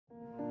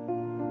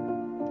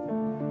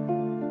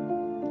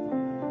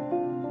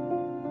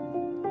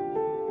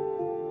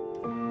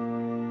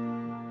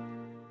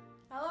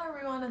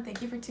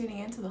Thank you for tuning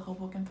in to the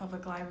Hoboken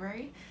Public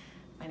Library.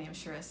 My name is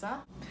Sherissa.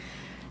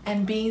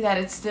 And being that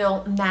it's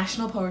still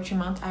National Poetry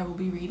Month, I will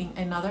be reading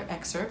another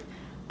excerpt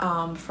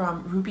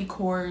from Ruby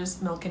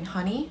Kaur's Milk and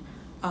Honey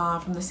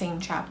from the same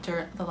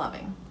chapter, The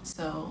Loving.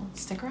 So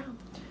stick around.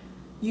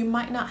 You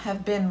might not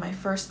have been my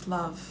first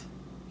love,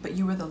 but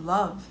you were the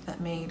love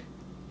that made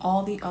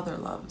all the other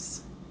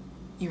loves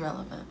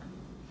irrelevant.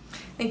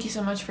 Thank you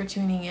so much for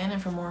tuning in,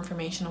 and for more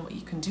information on what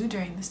you can do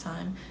during this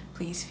time,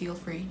 please feel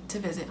free to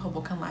visit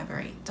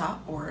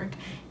hobokenlibrary.org.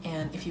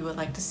 And if you would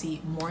like to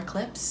see more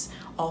clips,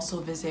 also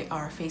visit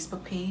our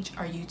Facebook page,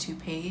 our YouTube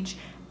page,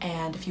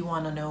 and if you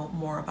want to know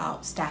more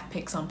about staff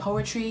picks on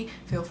poetry,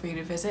 feel free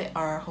to visit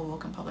our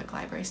Hoboken Public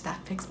Library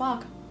staff picks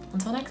blog.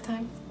 Until next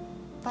time,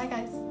 bye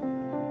guys.